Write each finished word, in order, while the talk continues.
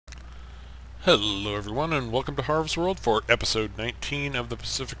Hello everyone and welcome to Harv's World for episode 19 of the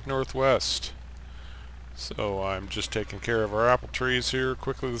Pacific Northwest. So I'm just taking care of our apple trees here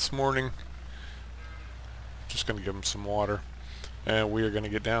quickly this morning. Just going to give them some water. And we are going to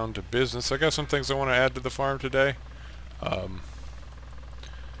get down to business. I got some things I want to add to the farm today. Going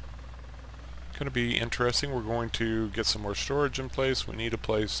to be interesting. We're going to get some more storage in place. We need a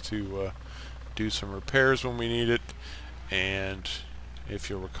place to do some repairs when we need it. And if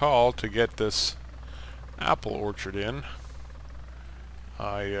you'll recall, to get this apple orchard in,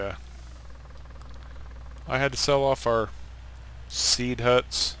 I had to sell off our seed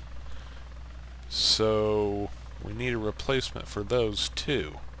huts, so we need a replacement for those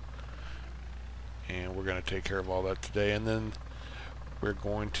too. And we're going to take care of all that today, and then we're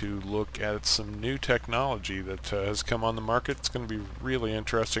going to look at some new technology that has come on the market. It's going to be really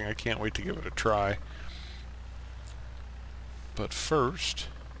interesting. I can't wait to give it a try. But first,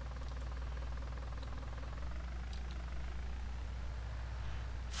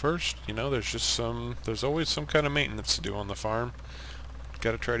 you know, there's always some kind of maintenance to do on the farm.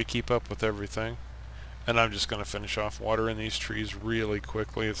 Got to try to keep up with everything. And I'm just going to finish off watering these trees really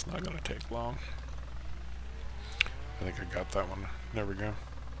quickly. It's not going to take long. I think I got that one. There we go.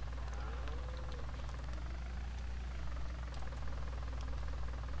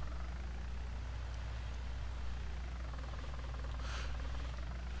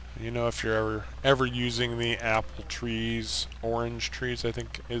 You know, if you're ever using the apple trees, orange trees, I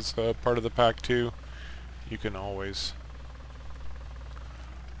think is part of the pack too, you can always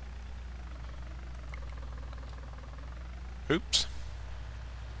oops.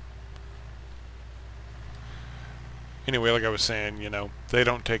 Anyway, like I was saying, you know, they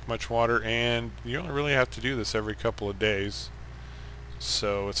don't take much water, and you only really have to do this every couple of days,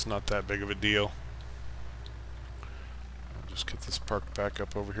 so it's not that big of a deal. Just get this parked back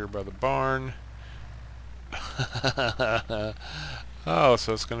up over here by the barn. Oh,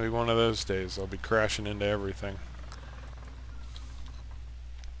 so it's going to be one of those days. I'll be crashing into everything.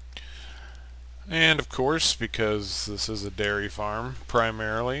 And of course, because this is a dairy farm,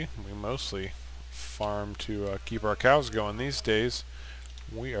 primarily, we mostly farm to keep our cows going these days.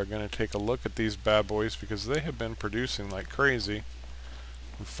 We are going to take a look at these bad boys because they have been producing like crazy.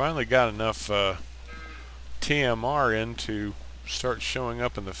 We finally got enough TMR in to start showing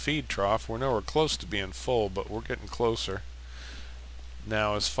up in the feed trough. We're nowhere close to being full, but we're getting closer.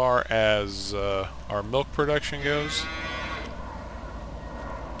 Now, as far as our milk production goes,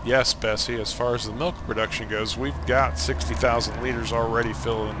 yes, Bessie, as far as the milk production goes, we've got 60,000 liters already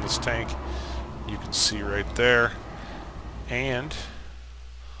filled in this tank. You can see right there. And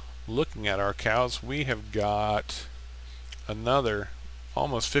looking at our cows, we have got another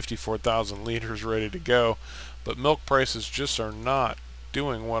almost 54,000 liters ready to go, but milk prices just are not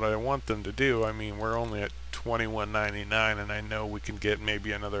doing what I want them to do. I mean, we're only at $21.99, and I know we can get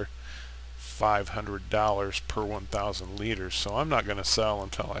maybe another $500 per 1,000 liters, so I'm not going to sell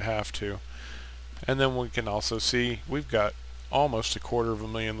until I have to. And then we can also see we've got almost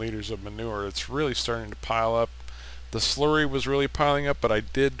 250,000 liters of manure. It's really starting to pile up. The slurry was really piling up, but I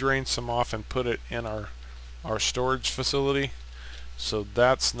did drain some off and put it in our storage facility. So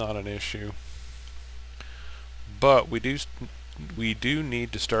that's not an issue, but we do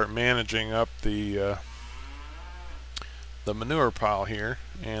need to start managing up the manure pile here,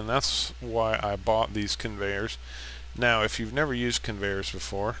 and that's why I bought these conveyors. Now, if you've never used conveyors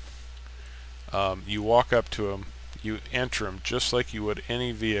before, you walk up to them, you enter them just like you would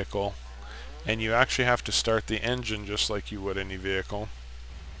any vehicle, and you actually have to start the engine just like you would any vehicle.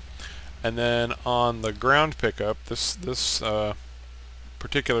 And then on the ground pickup, this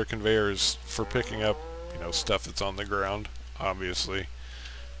particular conveyor is for picking up, you know, stuff that's on the ground. Obviously,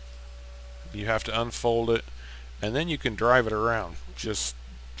 you have to unfold it, and then you can drive it around just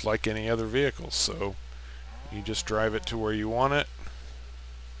like any other vehicle. So you just drive it to where you want it,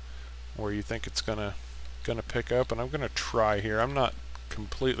 where you think it's gonna pick up. And I'm gonna try here. I'm not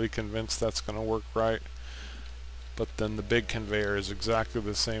completely convinced that's gonna work right, but then the big conveyor is exactly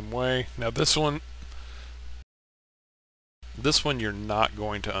the same way. Now this one you're not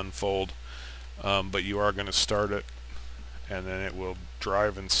going to unfold, but you are going to start it, and then it will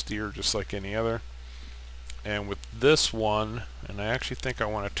drive and steer just like any other. And with this one, and I actually think I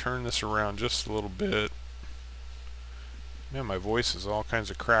want to turn this around just a little bit. Man, my voice is all kinds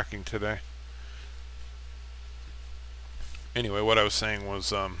of cracking today. Anyway, what I was saying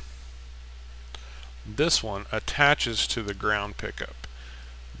was this one attaches to the ground pickup.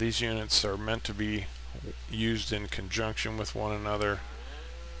 These units are meant to be used in conjunction with one another.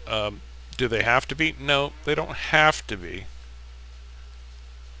 Do they have to be? No, they don't have to be.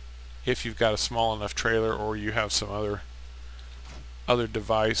 if you've got a small enough trailer or you have some other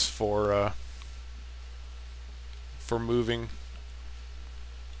device for moving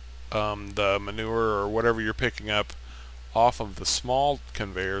the manure or whatever you're picking up off of the small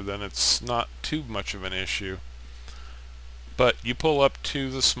conveyor, then it's not too much of an issue. But you pull up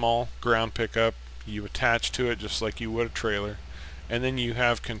to the small ground pickup, you attach to it just like you would a trailer, and then you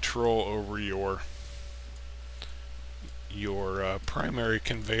have control over your primary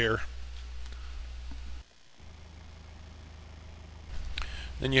conveyor.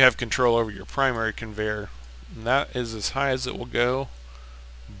 Then you have control over your primary conveyor, and that is as high as it will go,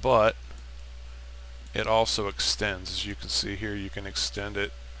 but it also extends. As you can see here, you can extend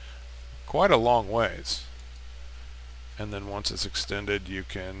it quite a long ways, and then once it's extended, you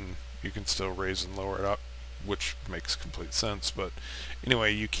can still raise and lower it up, which makes complete sense. But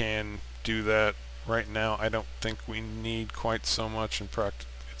anyway, you can do that. Right now I don't think we need quite so much. In practice,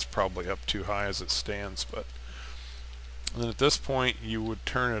 it's probably up too high as it stands, but and then at this point you would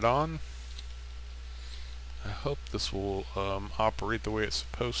turn it on. I hope this will operate the way it's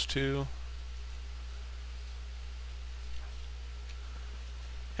supposed to.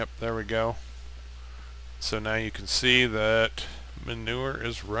 Yep, there we go. So now you can see that manure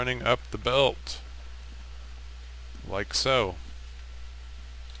is running up the belt, like so.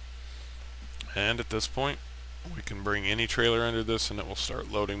 And at this point, we can bring any trailer under this and it will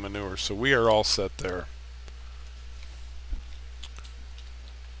start loading manure. So we are all set there.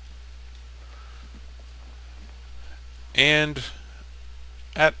 And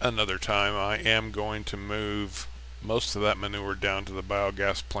at another time, I am going to move most of that manure down to the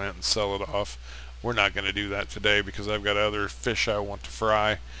biogas plant and sell it off. We're not going to do that today because I've got other fish I want to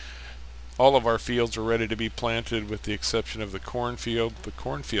fry. All of our fields are ready to be planted with the exception of the cornfield. The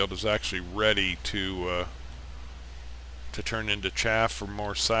cornfield is actually ready to turn into chaff for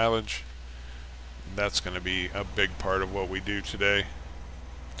more silage. That's going to be a big part of what we do today.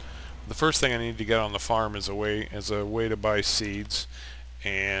 The first thing I need to get on the farm is a way to buy seeds,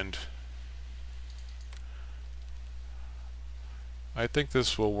 and I think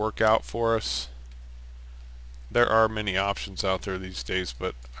this will work out for us. There are many options out there these days,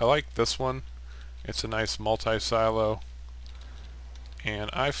 but I like this one. It's a nice multi-silo, and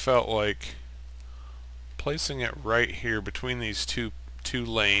I felt like placing it right here between these two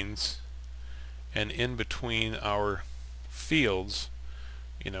lanes and in between our fields,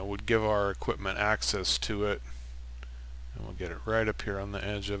 would give our equipment access to it. And we'll get it right up here on the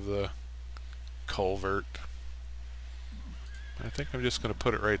edge of the culvert. I think I'm just going to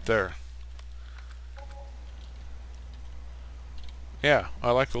put it right there. Yeah,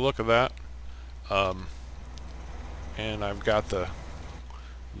 I like the look of that. And I've got the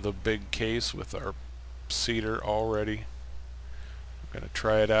big case with our seeder already. I'm going to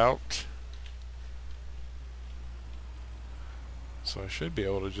try it out. So I should be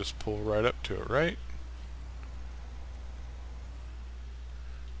able to just pull right up to it, right?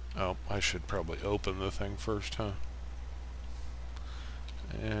 Oh, I should probably open the thing first, huh?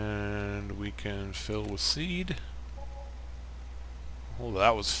 And we can fill with seed. Oh,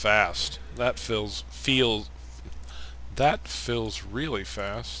 that was fast. That fills really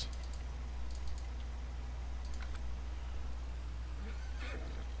fast.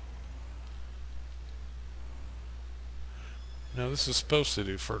 Now this is supposed to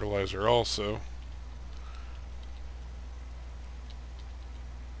do fertilizer also.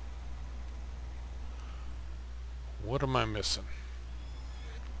 What am I missing?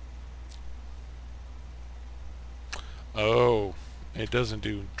 Oh, it doesn't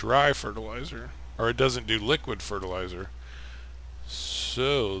do dry fertilizer, or it doesn't do liquid fertilizer.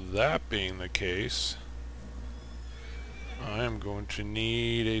 So that being the case, I am going to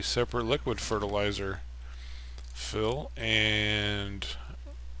need a separate liquid fertilizer fill, and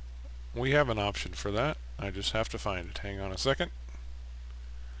we have an option for that. I just have to find it. Hang on a second.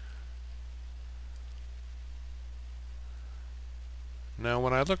 Now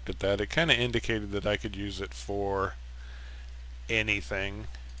when I looked at that, it kind of indicated that I could use it for anything,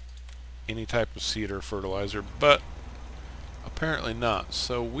 any type of seed or fertilizer, but apparently not.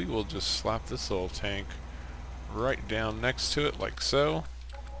 So we will just slap this little tank right down next to it like so,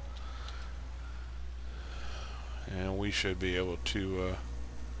 and we should be able to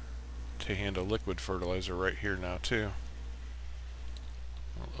handle liquid fertilizer right here now too.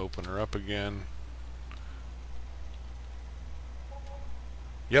 We'll open her up again.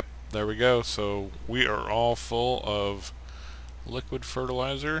 Yep, there we go. So we are all full of liquid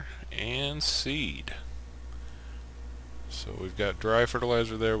fertilizer and seed. So we've got dry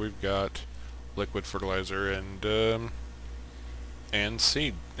fertilizer there, we've got liquid fertilizer, and and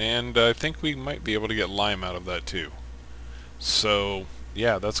seed. And I think we might be able to get lime out of that too. So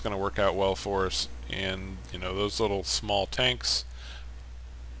yeah, that's going to work out well for us. And you know, those little small tanks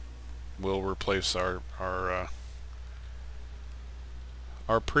will replace our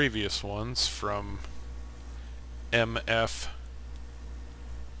previous ones from MF.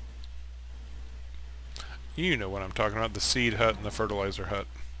 You know what I'm talking about, the seed hut and the fertilizer hut.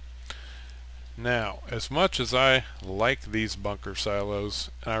 Now, as much as I like these bunker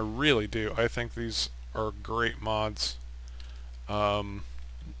silos, and I really do, I think these are great mods. We're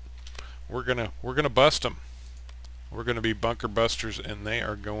gonna bust them. We're gonna be bunker busters, and they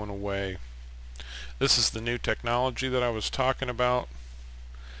are going away. This is the new technology that I was talking about.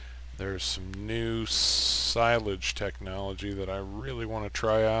 There's some new silage technology that I really want to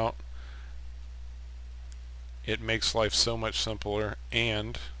try out. It makes life so much simpler,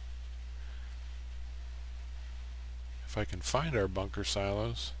 and if I can find our bunker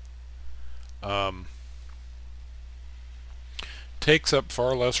silos, takes up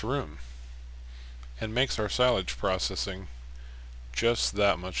far less room and makes our silage processing just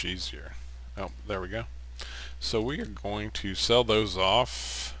that much easier. Oh, there we go. So we are going to sell those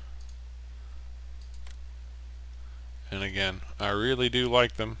off. And again, I really do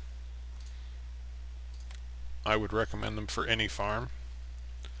like them. I would recommend them for any farm.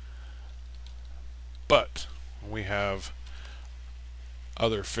 But we have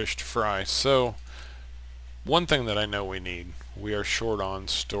other fish to fry. So one thing that I know we need, we are short on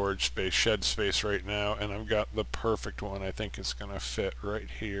storage space, shed space right now, and I've got the perfect one. I think it's going to fit right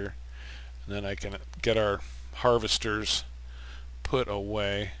here. And then I can get our harvesters put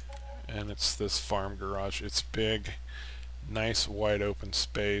away, and it's this farm garage. It's big, nice wide open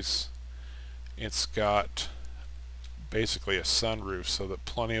space. It's got basically a sunroof so that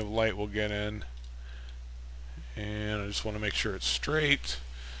plenty of light will get in, and I just want to make sure it's straight.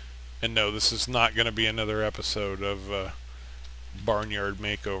 And no, this is not going to be another episode of Barnyard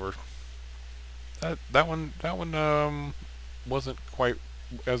Makeover. That one wasn't quite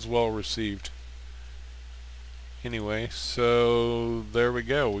as well received. Anyway, so there we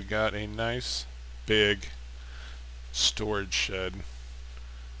go. We got a nice big storage shed,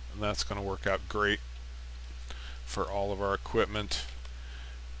 and that's going to work out great for all of our equipment.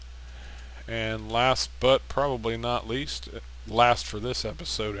 And last but probably not least, last for this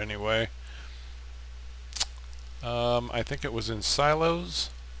episode anyway, I think it was in silos,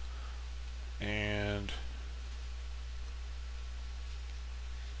 and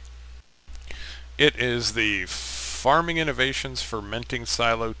it is the Farming Innovations Fermenting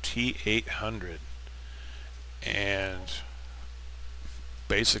Silo T800. And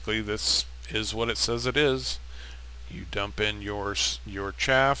basically this is what it says it is. You dump in your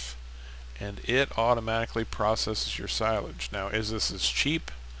chaff, and it automatically processes your silage. Now, is this as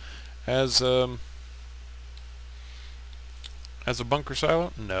cheap as a bunker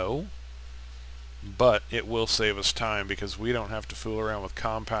silo? No, but it will save us time because we don't have to fool around with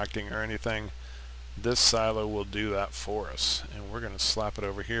compacting or anything. This silo will do that for us, and we're going to slap it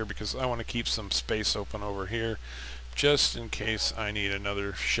over here because I want to keep some space open over here just in case I need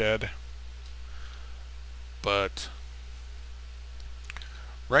another shed. But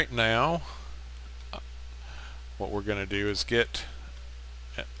right now, what we're going to do is get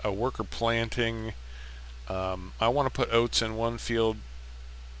a worker planting. I want to put oats in one field.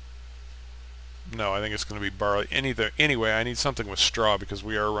 No, I think it's going to be barley. Anyway, I need something with straw because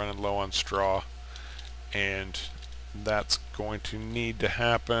we are running low on straw, and that's going to need to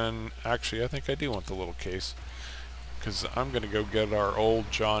happen. Actually, I think I do want the little case because I'm going to go get our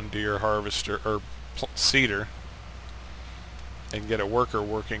old John Deere harvester or seeder and get a worker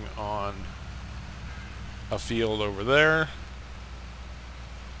working on a field over there.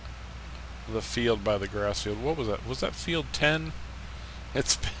 The field by the grass field. What was that? Was that field 10?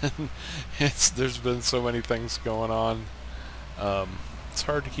 There's been so many things going on. It's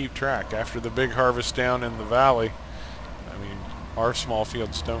hard to keep track. After the big harvest down in the valley, I mean, our small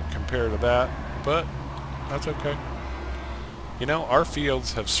fields don't compare to that, but that's okay. You know, our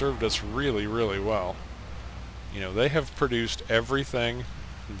fields have served us really, really well. You know, they have produced everything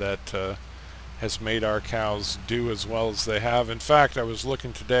that has made our cows do as well as they have. In fact, I was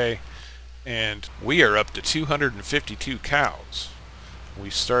looking today, and we are up to 252 cows. We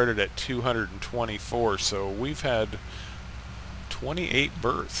started at 224, so we've had 28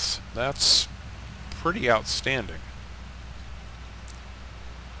 births. That's pretty outstanding.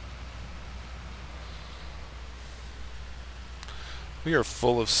 We are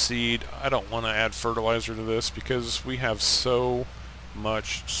full of seed. I don't want to add fertilizer to this because we have so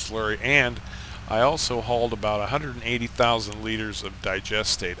much slurry, and I also hauled about 180,000 liters of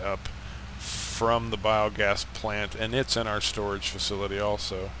digestate up from the biogas plant, and it's in our storage facility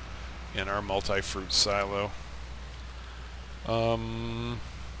also, in our multi-fruit silo.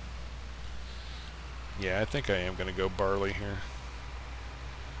 Yeah, I think I am going to go barley here.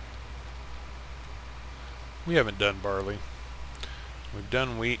 We haven't done barley. We've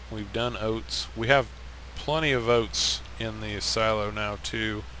done wheat, we've done oats. We have plenty of oats in the silo now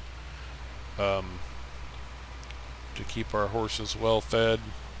too, to keep our horses well fed.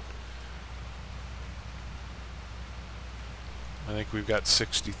 I think we've got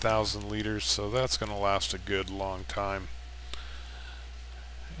 60,000 liters, so that's going to last a good long time.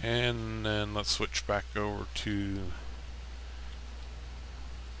 And then let's switch back over to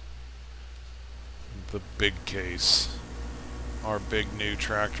the big case, our big new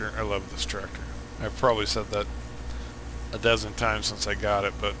tractor. I love this tractor. I've probably said that a dozen times since I got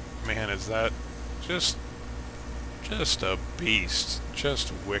it, but man, is that just a beast,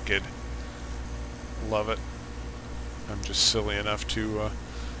 just wicked. Love it. I'm just silly enough to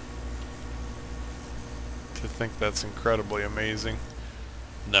think that's incredibly amazing.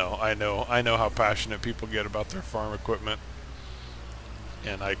 No, I know how passionate people get about their farm equipment,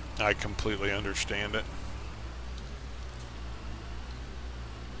 and I completely understand it.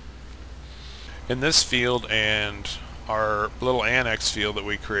 In this field and our little annex field that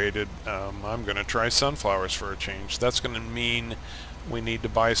we created, I'm going to try sunflowers for a change. That's going to mean we need to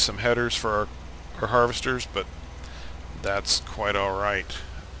buy some headers for our harvesters, but that's quite alright.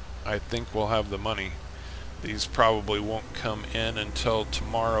 I think we'll have the money. These probably won't come in until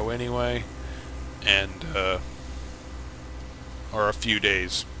tomorrow anyway, and or a few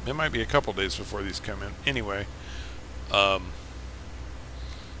days. It might be a couple days before these come in. Anyway,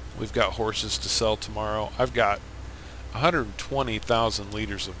 we've got horses to sell tomorrow. I've got 120,000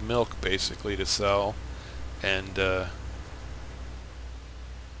 liters of milk basically to sell, and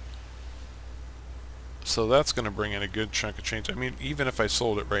so that's going to bring in a good chunk of change. I mean, even if I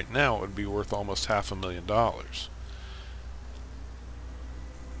sold it right now, it would be worth almost $500,000.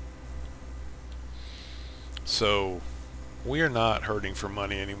 So we are not hurting for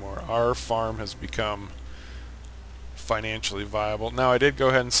money anymore. Our farm has become financially viable. Now, I did go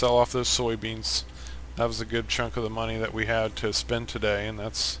ahead and sell off those soybeans. That was a good chunk of the money that we had to spend today, and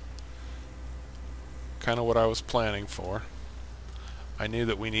that's kind of what I was planning for. I knew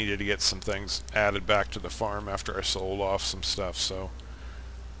that we needed to get some things added back to the farm after I sold off some stuff, so.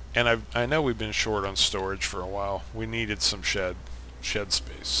 And I know we've been short on storage for a while. We needed some shed space,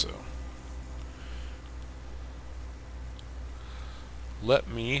 so. Let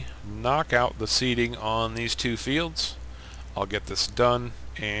me knock out the seeding on these two fields. I'll get this done,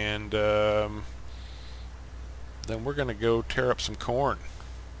 and then we're going to go tear up some corn.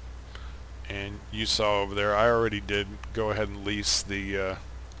 And you saw over there, I already did go ahead and lease the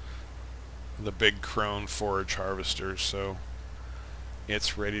big Crone forage harvester, so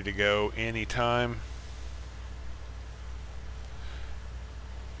it's ready to go anytime.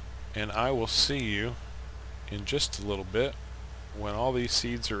 And I will see you in just a little bit when all these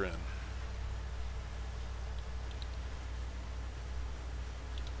seeds are in.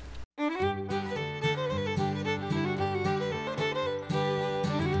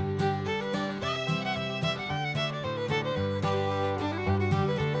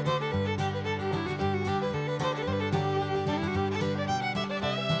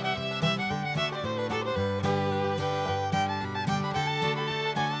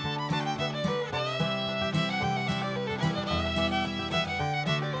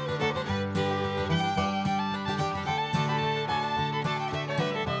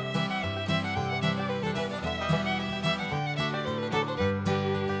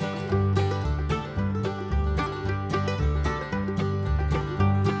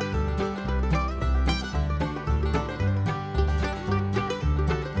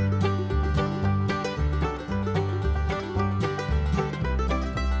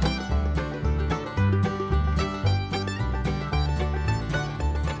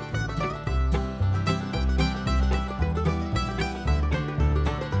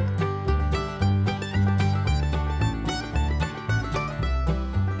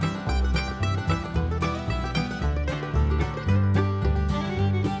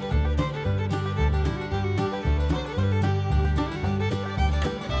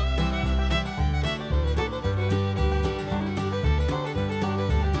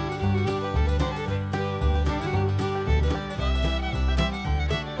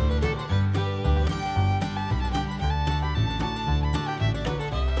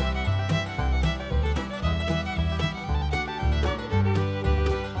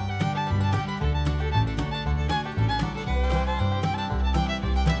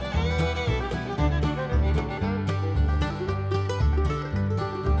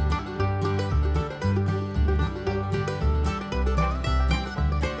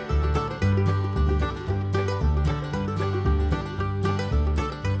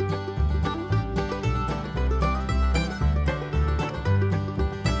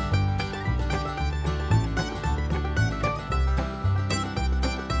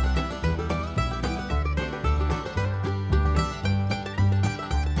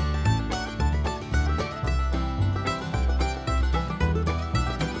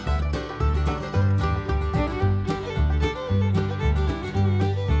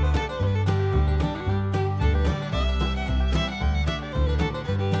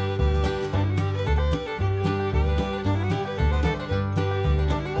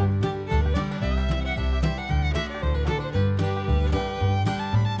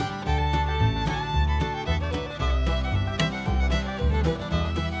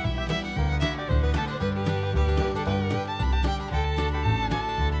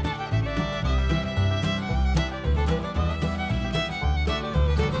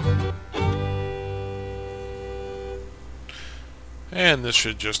 And this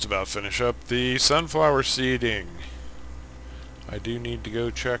should just about finish up the sunflower seeding. I do need to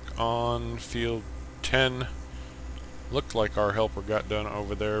go check on field 10. Looked like our helper got done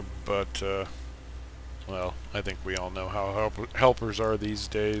over there, but well, I think we all know how helpers are these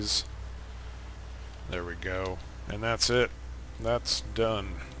days. There we go. And that's it. That's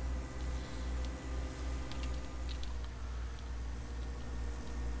done.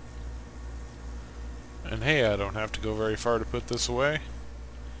 And hey, I don't have to go very far to put this away.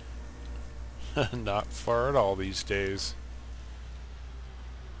 Not far at all these days.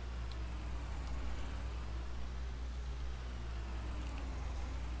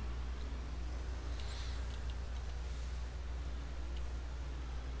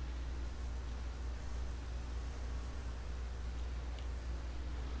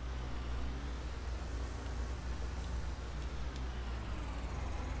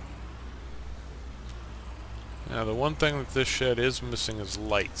 Now the one thing that this shed is missing is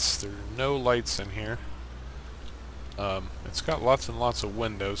lights. There are no lights in here. It's got lots and lots of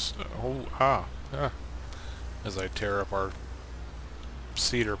windows. As I tear up our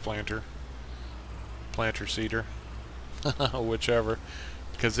cedar planter cedar, whichever,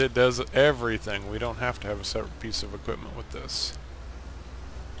 because it does everything. We don't have to have a separate piece of equipment with this.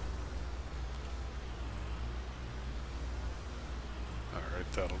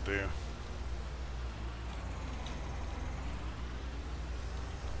 Alright, that'll do.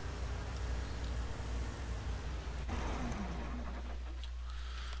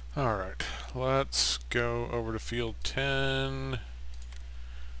 Alright, let's go over to field 10.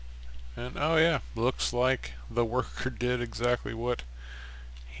 And oh yeah, looks like the worker did exactly what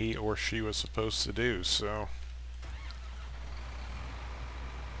he or she was supposed to do, so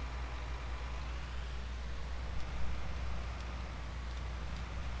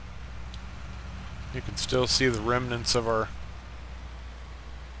you can still see the remnants of our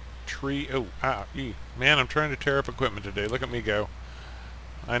tree. Man, I'm trying to tear up equipment today. Look at me go.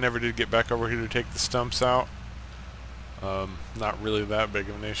 I never did get back over here to take the stumps out. Not really that big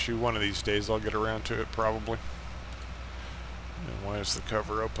of an issue. One of these days I'll get around to it probably. And why is the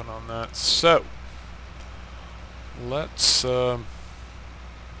cover open on that? So let's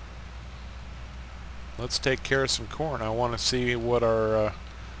take care of some corn. I want to see what our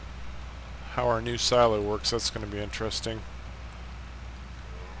how our new silo works. That's going to be interesting.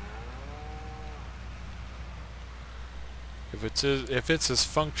 If it's as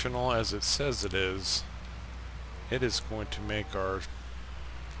functional as it says it is going to make our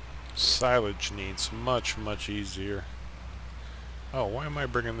silage needs much easier. Oh, why am I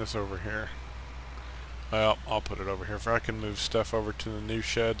bringing this over here? Well, I'll put it over here. If I can move stuff over to the new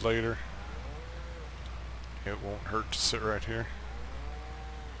shed later, it won't hurt to sit right here.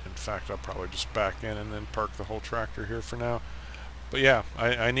 In fact, I'll probably just back in and then park the whole tractor here for now. But yeah,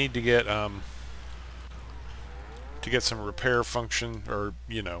 I need to get some repair function, or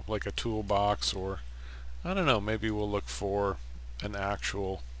you know, like a toolbox, or I don't know, maybe we'll look for an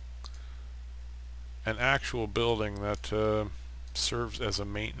actual building that serves as a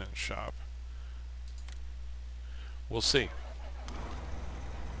maintenance shop. We'll see.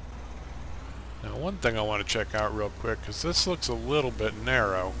 Now one thing I want to check out real quick, because this looks a little bit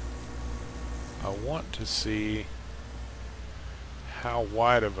narrow, I want to see how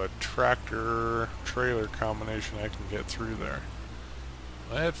wide of a tractor-trailer combination I can get through there.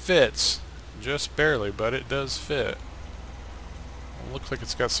 Well, it fits, just barely, but it does fit. It looks like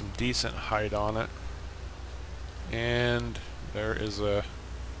it's got some decent height on it. And there is a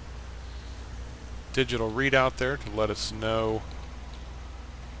digital readout there to let us know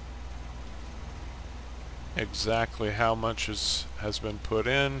exactly how much has been put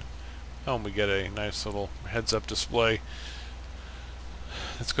in. Oh, and we get a nice little heads-up display.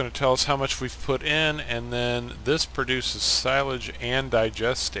 It's going to tell us how much we've put in, and then this produces silage and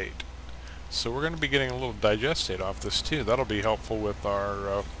digestate. So we're going to be getting a little digestate off this too. That'll be helpful with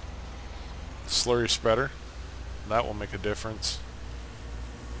our slurry spreader. That will make a difference.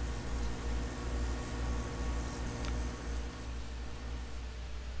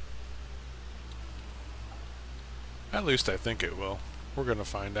 At least I think it will. We're going to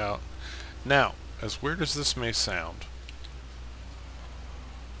find out. Now, as weird as this may sound,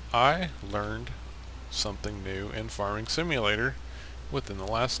 I learned something new in Farming Simulator within the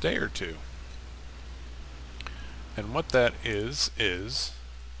last day or two. And what that is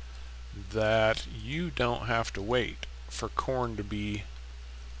that you don't have to wait for corn to be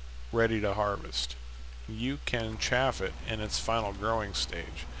ready to harvest. You can chaff it in its final growing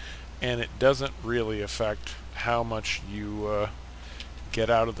stage, and it doesn't really affect how much you get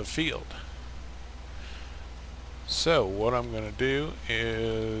out of the field. So what I'm going to do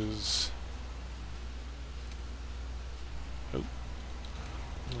is, I'm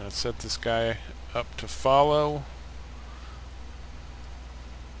going to set this guy up to follow.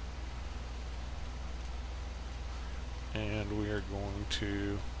 And we are going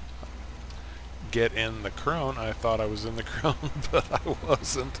to get in the crone. I thought I was in the crone, but I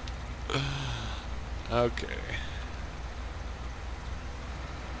wasn't. Okay.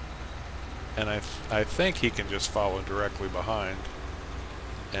 And I think he can just follow directly behind.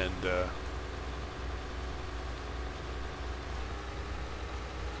 And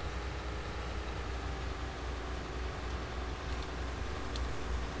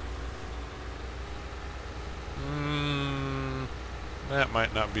that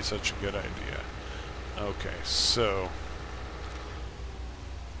might not be such a good idea. Okay, so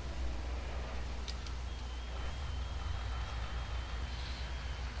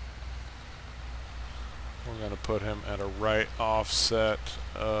we're going to put him at a right offset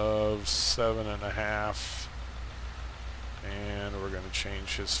of 7.5, and we're going to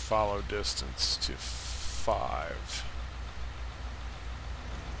change his follow distance to 5.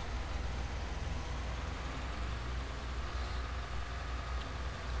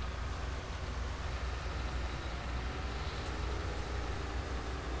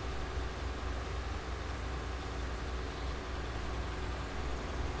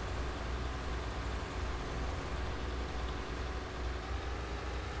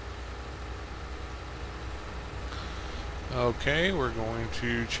 Okay, we're going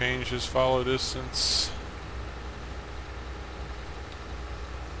to change his follow distance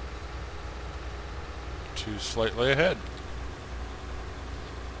to slightly ahead.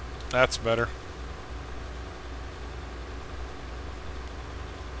 That's better.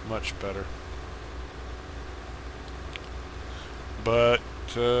 Much better. But,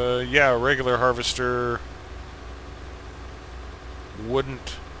 yeah, a regular harvester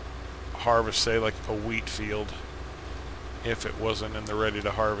wouldn't harvest, say, like a wheat field if it wasn't in the ready to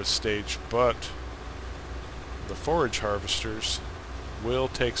harvest stage, but the forage harvesters will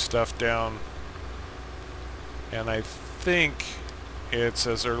take stuff down, and I think it's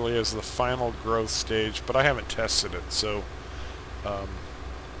as early as the final growth stage, but I haven't tested it, so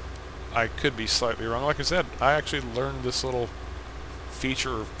I could be slightly wrong. Like I said, I actually learned this little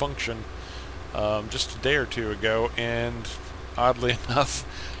feature or function just a day or two ago, and oddly enough,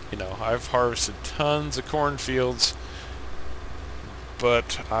 you know, I've harvested tons of cornfields,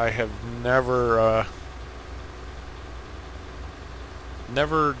 but I have never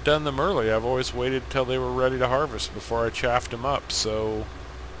done them early. I've always waited till they were ready to harvest before I chaffed them up, so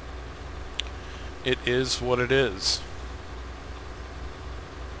it is what it is.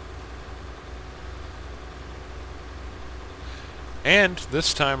 And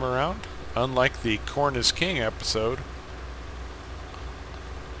this time around, unlike the Corn is King episode,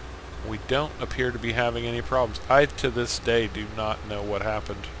 we don't appear to be having any problems. I, to this day, do not know what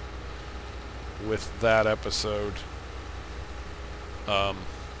happened with that episode, and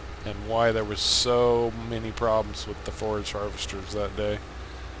why there was so many problems with the forage harvesters that day.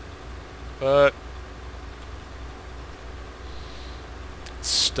 But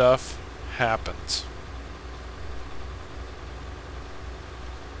stuff happens.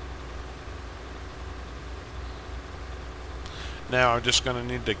 Now I'm just going to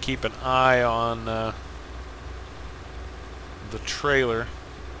need to keep an eye on the trailer.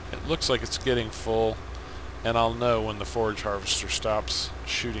 It looks like it's getting full, and I'll know when the forage harvester stops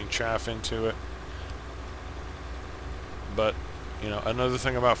shooting chaff into it. But, you know, another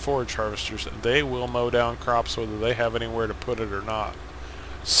thing about forage harvesters, they will mow down crops whether they have anywhere to put it or not.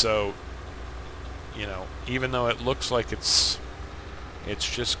 So, you know, even though it looks like it's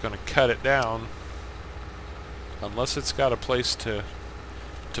just going to cut it down, unless it's got a place to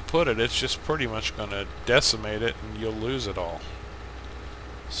put it, it's just pretty much going to decimate it, and you'll lose it all.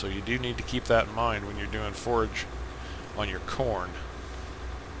 So you do need to keep that in mind when you're doing forage on your corn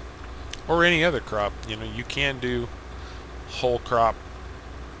or any other crop. You know, you can do whole crop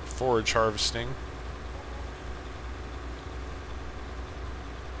forage harvesting.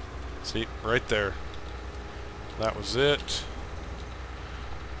 See, right there. That was it.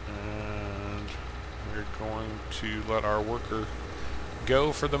 And we're going to let our worker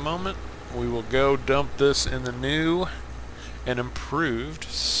go for the moment. We will go dump this in the new and improved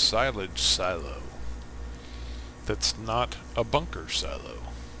silage silo. That's not a bunker silo.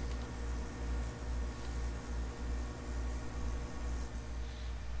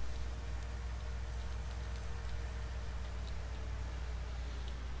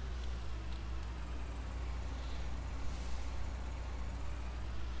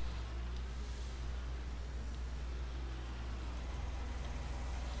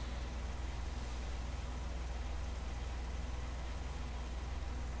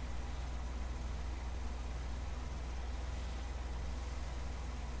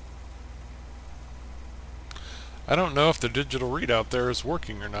 I don't know if the digital readout there is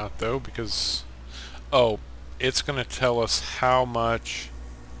working or not though, because oh, it's going to tell us how much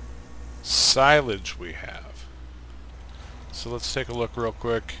silage we have. So let's take a look real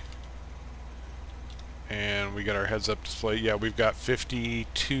quick. And we got our heads-up display. Yeah, we've got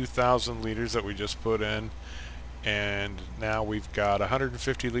 52,000 liters that we just put in. And now we've got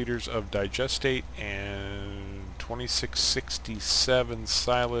 150 liters of digestate and 2667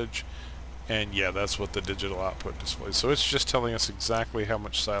 silage. And yeah, that's what the digital output displays. So it's just telling us exactly how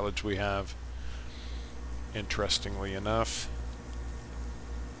much silage we have, interestingly enough.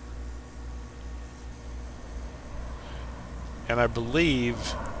 And I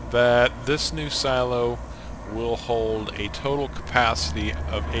believe that this new silo will hold a total capacity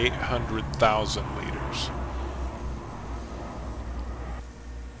of 800,000 liters.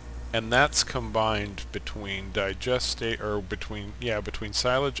 And that's combined between digestate, or between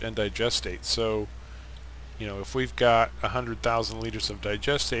silage and digestate. So, you know, if we've got 100,000 liters of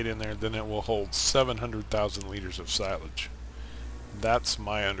digestate in there, then it will hold 700,000 liters of silage. That's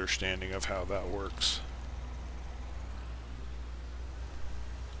my understanding of how that works.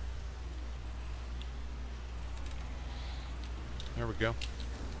 There we go.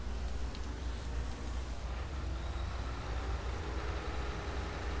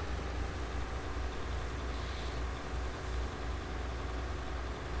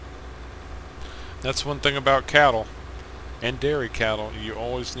 That's one thing about cattle and dairy cattle. You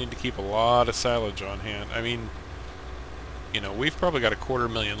always need to keep a lot of silage on hand. I mean, you know, we've probably got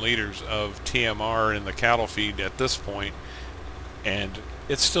 250,000 liters of TMR in the cattle feed at this point, and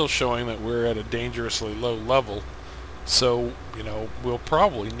it's still showing that we're at a dangerously low level. So, you know, we'll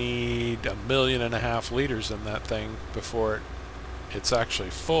probably need 1.5 million liters in that thing before it's actually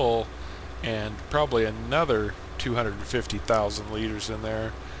full, and probably another 250,000 liters in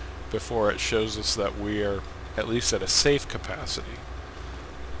there before it shows us that we are at least at a safe capacity.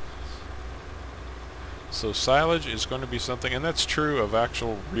 So silage is going to be something, and that's true of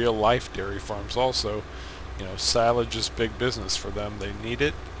actual real life dairy farms also. You know, silage is big business for them. They need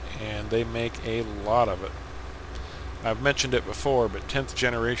it, and they make a lot of it. I've mentioned it before, but 10th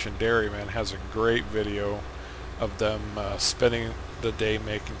Generation Dairyman has a great video of them spending the day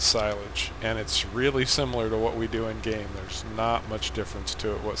making silage, and it's really similar to what we do in game. There's not much difference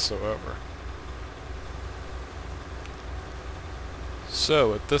to it whatsoever.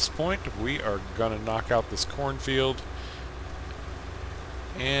 So at this point we are gonna knock out this cornfield,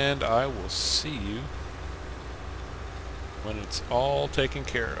 and I will see you when it's all taken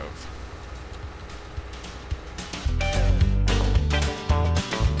care of.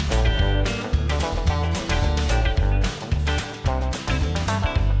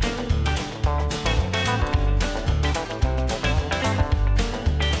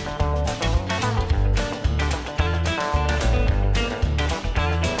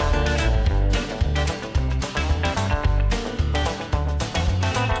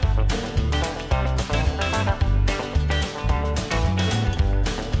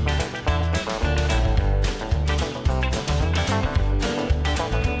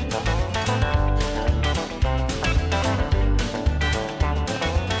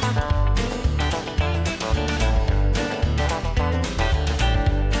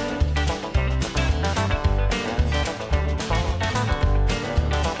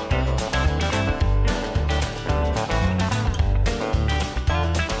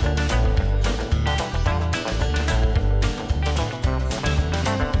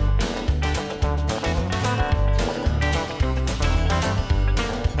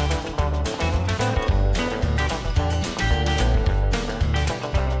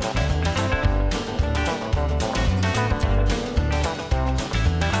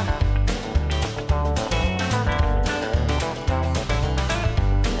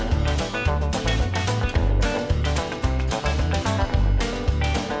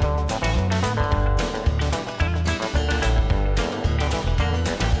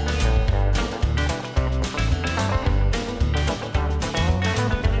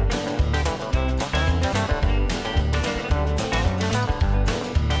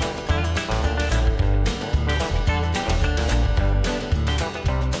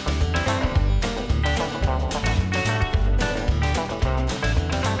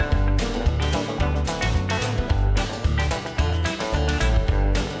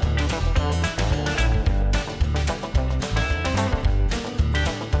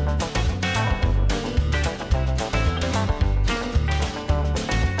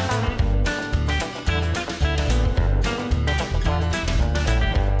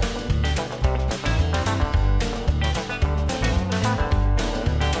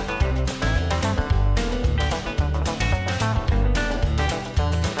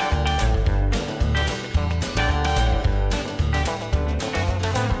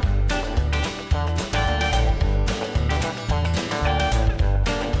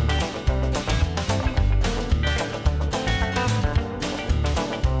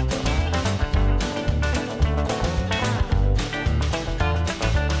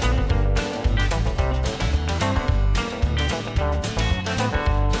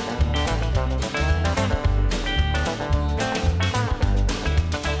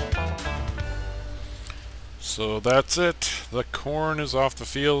 So that's it. The corn is off the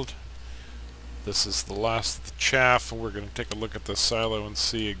field. This is the last of the chaff, and we're going to take a look at the silo and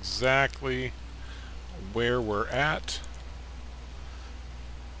see exactly where we're at.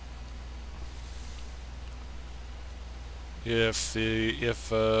 If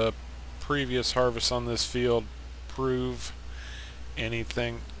previous harvests on this field prove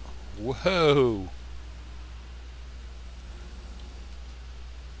anything. Whoa!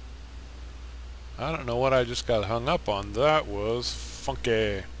 I don't know what I just got hung up on. That was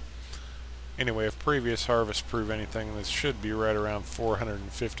funky. Anyway, if previous harvests prove anything, this should be right around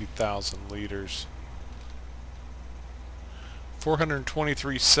 450,000 liters.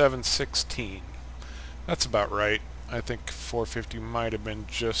 423,716. That's about right. I think 450 might have been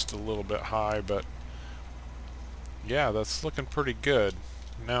just a little bit high, but yeah, that's looking pretty good.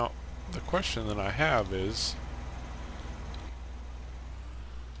 Now, the question that I have is,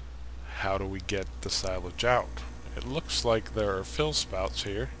 how do we get the silage out? It looks like there are fill spouts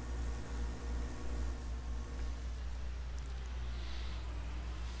here.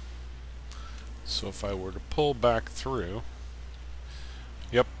 So if I were to pull back through,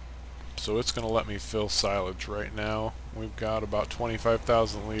 yep, so it's going to let me fill silage right now. We've got about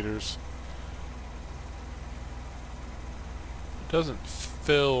 25,000 liters. It doesn't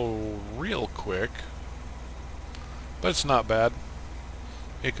fill real quick, but it's not bad.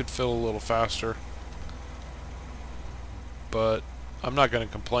 It could fill a little faster, but I'm not going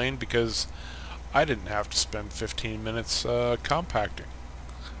to complain because I didn't have to spend 15 minutes compacting.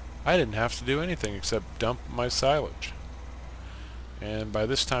 I didn't have to do anything except dump my silage. And by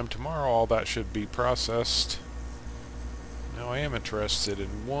this time tomorrow, all that should be processed. Now, I am interested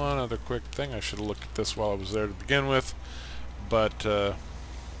in one other quick thing. I should have looked at this while I was there to begin with. But,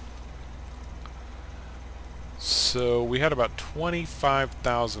 so we had about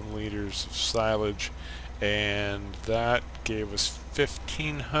 25,000 liters of silage, and that gave us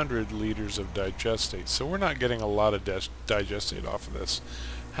 1,500 liters of digestate. So we're not getting a lot of digestate off of this.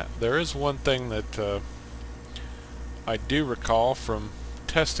 There is one thing that I do recall from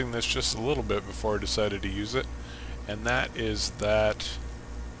testing this just a little bit before I decided to use it, and that is that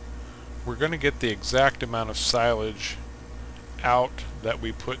we're going to get the exact amount of silage out that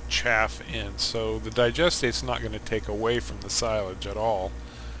we put chaff in. So the digestate's not going to take away from the silage at all.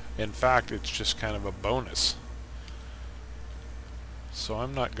 In fact, it's just kind of a bonus. So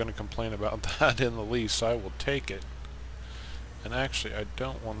I'm not going to complain about that in the least. I will take it. And actually, I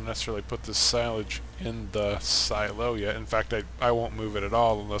don't want to necessarily put this silage in the silo yet. In fact, I won't move it at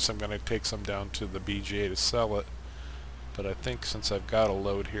all unless I'm going to take some down to the BGA to sell it. But I think since I've got a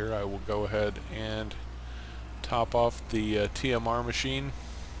load here, I will go ahead and top off the TMR machine.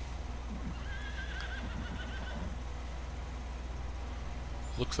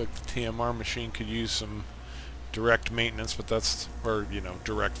 Looks like the TMR machine could use some direct maintenance, but that's, or you know,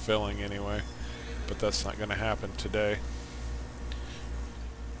 direct filling anyway. But that's not going to happen today.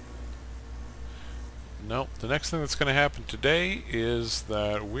 Nope. The next thing that's going to happen today is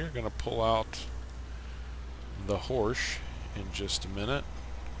that we're going to pull out the horse in just a minute,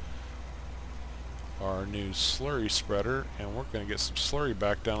 our new slurry spreader, and we're going to get some slurry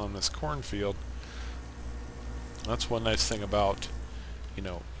back down on this cornfield. That's one nice thing about, you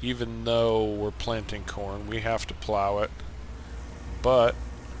know, even though we're planting corn, we have to plow it, but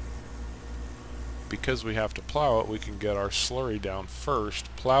because we have to plow it, we can get our slurry down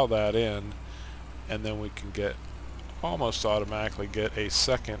first, plow that in, and then we can get almost automatically get a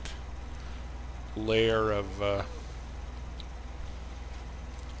second layer of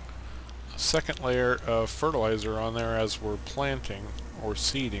fertilizer on there as we're planting or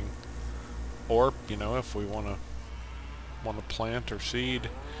seeding, or you know, if we want to plant or seed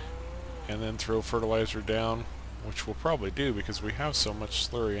and then throw fertilizer down, which we'll probably do because we have so much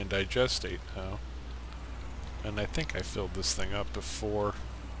slurry and digestate now. And I think I filled this thing up before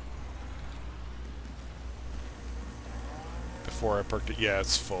I parked it. Yeah,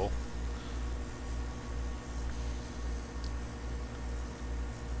 it's full.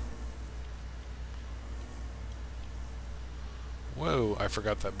 Whoa, I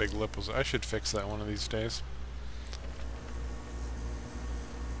forgot that big lip was... I should fix that one of these days.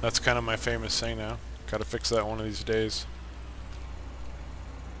 That's kind of my famous saying now. Gotta fix that one of these days.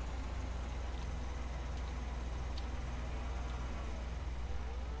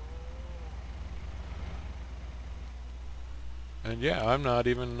 And yeah, I'm not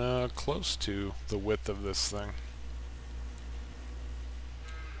even close to the width of this thing.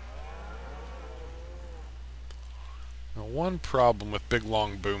 Now, one problem with big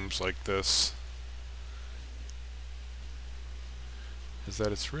long booms like this is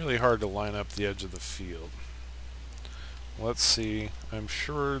that it's really hard to line up the edge of the field. let's see. I'm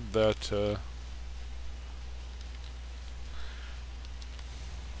sure that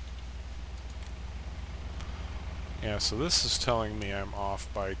yeah, so this is telling me I'm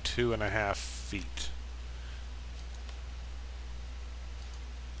off by 2.5 feet.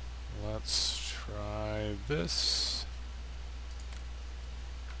 Let's try this.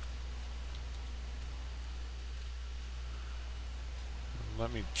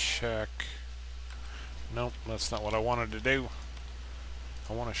 Let me check. Nope, that's not what I wanted to do.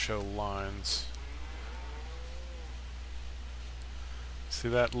 I want to show lines. See,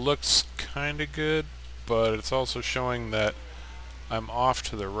 that looks kinda good, but it's also showing that I'm off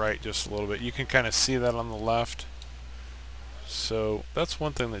to the right just a little bit. You can kind of see that on the left. So that's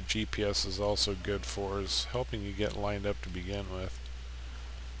one thing that GPS is also good for, is helping you get lined up to begin with.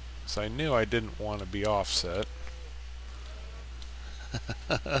 So I knew I didn't want to be offset.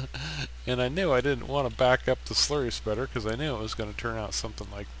 And I knew I didn't want to back up the slurry spreader because I knew it was going to turn out something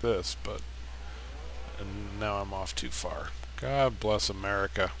like this, but and now I'm off too far. God bless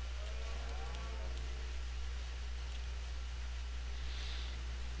America.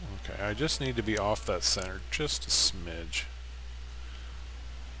 Okay, I just need to be off that center just a smidge.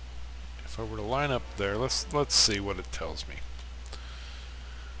 If I were to line up there, let's see what it tells me.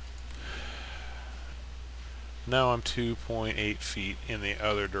 Now I'm 2.8 feet in the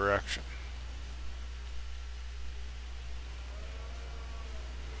other direction.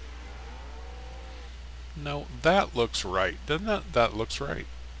 No, that looks right. Doesn't that? That looks right.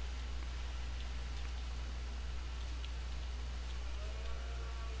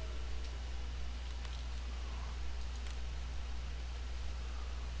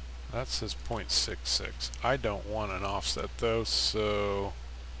 That says 0.66. I don't want an offset though, so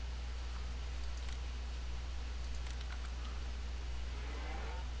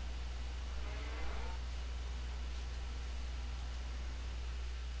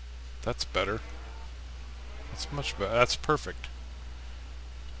that's better. That's much better. That's perfect.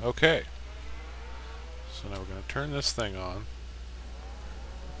 Okay. So now we're going to turn this thing on,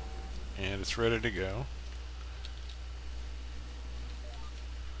 and it's ready to go.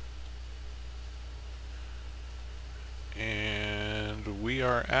 And we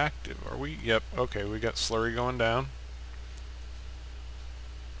are active. Are we? Yep. Okay, we got slurry going down.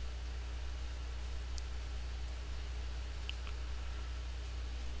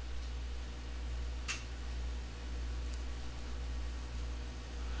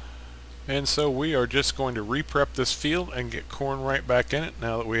 And so we are just going to re-prep this field and get corn right back in it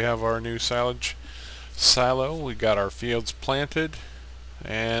now that we have our new silage silo. We got our fields planted,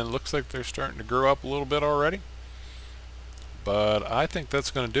 and looks like they're starting to grow up a little bit already. But I think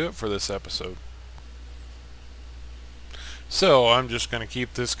that's going to do it for this episode. So I'm just going to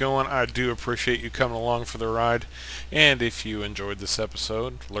keep this going. I do appreciate you coming along for the ride. And if you enjoyed this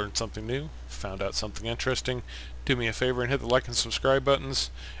episode, learned something new, found out something interesting, do me a favor and hit the like and subscribe buttons.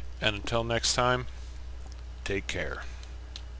 And until next time, take care.